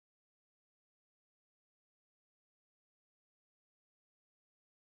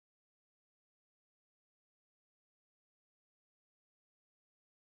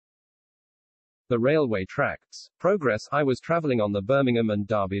The Railway Tracts. Progress. I was traveling on the Birmingham and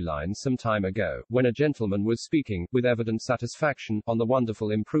Derby line some time ago, when a gentleman was speaking, with evident satisfaction, on the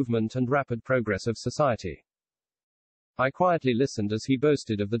wonderful improvement and rapid progress of society. I quietly listened as he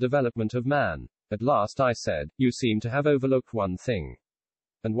boasted of the development of man. At last I said, "You seem to have overlooked one thing."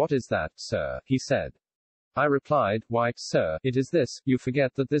 "And what is that, sir?" he said. I replied, "Why, sir, it is this: you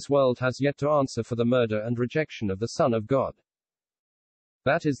forget that this world has yet to answer for the murder and rejection of the Son of God.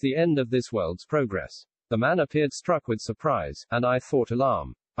 That is the end of this world's progress." The man appeared struck with surprise, and I thought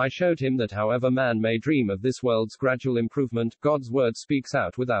alarm. I showed him that however man may dream of this world's gradual improvement, God's word speaks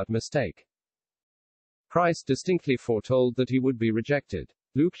out without mistake. Christ distinctly foretold that he would be rejected.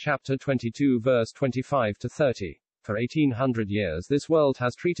 Luke chapter 22 verse 25 to 30. For 1800 years this world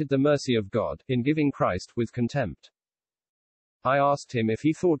has treated the mercy of God, in giving Christ, with contempt. I asked him if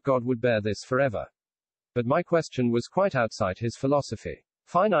he thought God would bear this forever. But my question was quite outside his philosophy.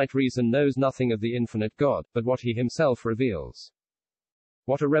 Finite reason knows nothing of the infinite God, but what he himself reveals.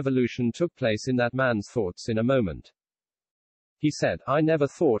 What a revolution took place in that man's thoughts in a moment. He said, "I never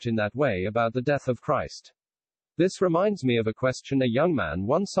thought in that way about the death of Christ. This reminds me of a question a young man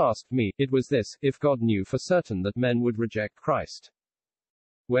once asked me. It was this: if God knew for certain that men would reject Christ,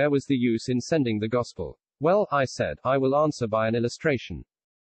 where was the use in sending the gospel?" "Well," I said, "I will answer by an illustration.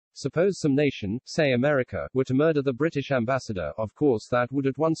 Suppose some nation, say America, were to murder the British ambassador, of course that would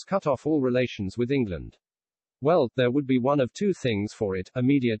at once cut off all relations with England. Well, there would be one of two things for it: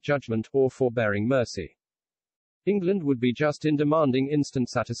 immediate judgment, or forbearing mercy. England would be just in demanding instant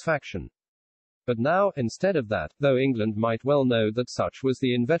satisfaction. But now, instead of that, though England might well know that such was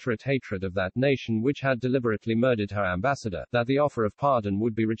the inveterate hatred of that nation which had deliberately murdered her ambassador, that the offer of pardon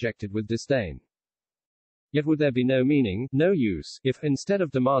would be rejected with disdain. Yet would there be no meaning, no use, if, instead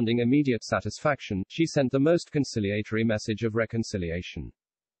of demanding immediate satisfaction, she sent the most conciliatory message of reconciliation?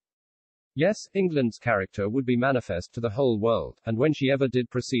 Yes, England's character would be manifest to the whole world, and when she ever did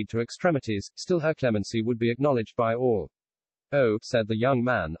proceed to extremities, still her clemency would be acknowledged by all. "Oh," said the young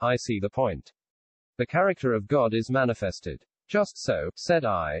man, "I see the point. The character of God is manifested." "Just so," said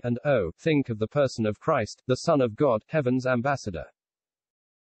I, "and oh, think of the person of Christ, the Son of God, heaven's ambassador.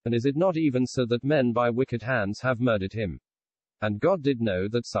 And is it not even so that men by wicked hands have murdered him? And God did know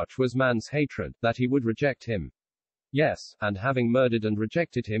that such was man's hatred, that he would reject him. Yes, and having murdered and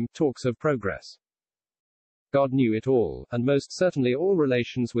rejected him, talks of progress. God knew it all, and most certainly all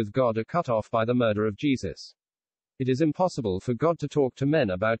relations with God are cut off by the murder of Jesus. It is impossible for God to talk to men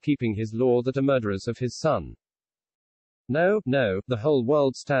about keeping his law that are murderers of his Son. No, no, the whole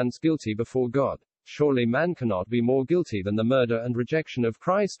world stands guilty before God. Surely man cannot be more guilty than the murder and rejection of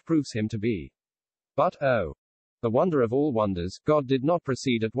Christ proves him to be. But, oh, the wonder of all wonders, God did not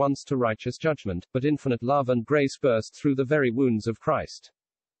proceed at once to righteous judgment, but infinite love and grace burst through the very wounds of Christ.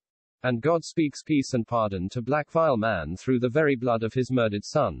 And God speaks peace and pardon to black vile man through the very blood of his murdered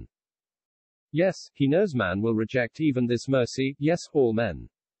Son. Yes, he knows man will reject even this mercy, yes, all men.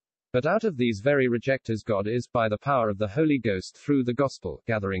 But out of these very rejectors God is, by the power of the Holy Ghost through the gospel,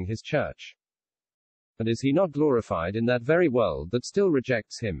 gathering his church. And is he not glorified in that very world that still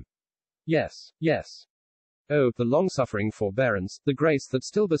rejects him? Yes, yes. Oh, the long-suffering forbearance, the grace that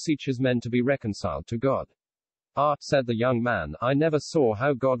still beseeches men to be reconciled to God. "Ah," said the young man, "I never saw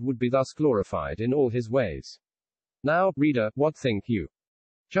how God would be thus glorified in all his ways. Now, reader, what think you?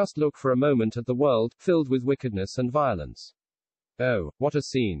 Just look for a moment at the world, filled with wickedness and violence. Oh, what a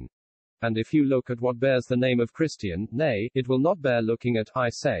scene! And if you look at what bears the name of Christian, nay, it will not bear looking at. I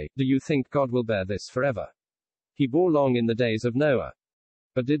say, do you think God will bear this forever? He bore long in the days of Noah.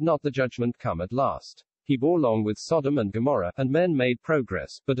 But did not the judgment come at last? He bore long with Sodom and Gomorrah, and men made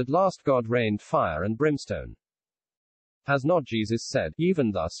progress, but at last God rained fire and brimstone. Has not Jesus said,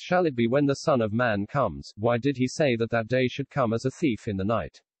 even thus shall it be when the Son of Man comes? Why did he say that that day should come as a thief in the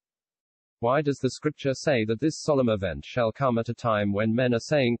night? Why does the scripture say that this solemn event shall come at a time when men are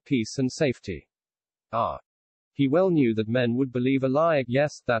saying, peace and safety? Ah! He well knew that men would believe a lie,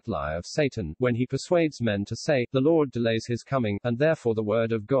 yes, that lie of Satan, when he persuades men to say, the Lord delays his coming, and therefore the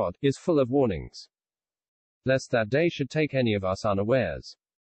word of God is full of warnings. Lest that day should take any of us unawares.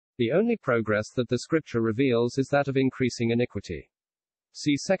 The only progress that the scripture reveals is that of increasing iniquity.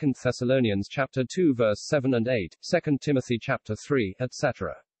 See 2 Thessalonians chapter 2 verse 7 and 8, 2 Timothy chapter 3,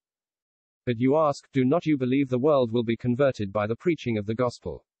 etc. But you ask, do not you believe the world will be converted by the preaching of the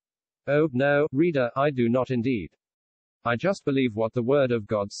gospel? Oh, no, reader, I do not indeed. I just believe what the word of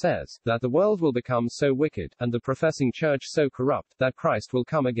God says, that the world will become so wicked, and the professing church so corrupt, that Christ will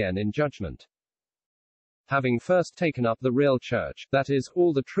come again in judgment. having first taken up the real church, that is,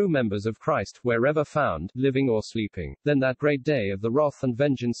 all the true members of Christ, wherever found, living or sleeping, then that great day of the wrath and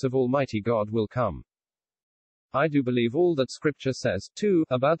vengeance of Almighty God will come. I do believe all that Scripture says, too,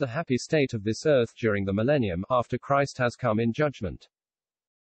 about the happy state of this earth during the millennium, after Christ has come in judgment.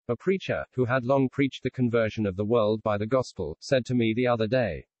 A preacher, who had long preached the conversion of the world by the gospel, said to me the other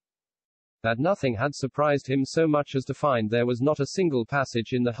day that nothing had surprised him so much as to find there was not a single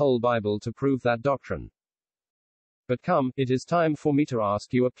passage in the whole Bible to prove that doctrine. But come, it is time for me to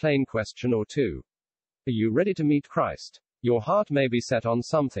ask you a plain question or two. Are you ready to meet Christ? Your heart may be set on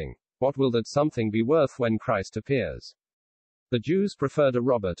something. What will that something be worth when Christ appears? The Jews preferred a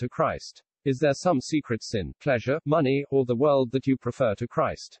robber to Christ. Is there some secret sin, pleasure, money, or the world that you prefer to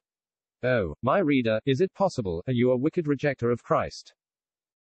Christ? Oh, my reader, is it possible, are you a wicked rejecter of Christ?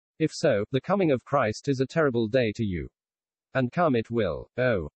 If so, the coming of Christ is a terrible day to you. And come it will.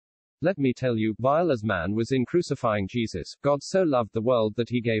 Oh, let me tell you, while as man was in crucifying Jesus, God so loved the world that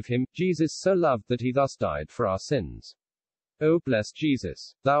he gave him, Jesus so loved that he thus died for our sins. Oh, bless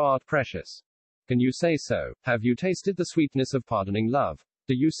Jesus. Thou art precious. Can you say so? Have you tasted the sweetness of pardoning love?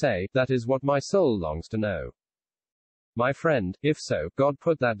 Do you say, that is what my soul longs to know? My friend, if so, God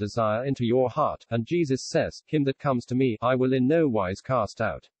put that desire into your heart, and Jesus says, him that comes to me, I will in no wise cast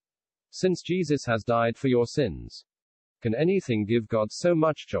out. Since Jesus has died for your sins, can anything give God so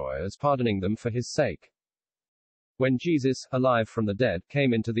much joy as pardoning them for his sake? When Jesus, alive from the dead,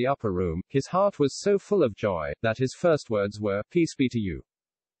 came into the upper room, his heart was so full of joy, that his first words were, Peace be to you.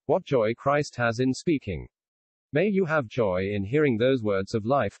 What joy Christ has in speaking. May you have joy in hearing those words of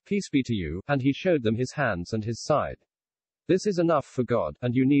life, peace be to you, and he showed them his hands and his side. This is enough for God,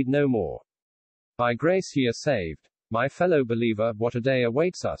 and you need no more. By grace ye are saved. My fellow believer, what a day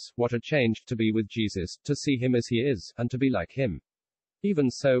awaits us, what a change, to be with Jesus, to see him as he is, and to be like him.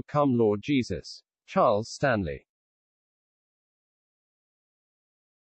 Even so, come Lord Jesus. Charles Stanley.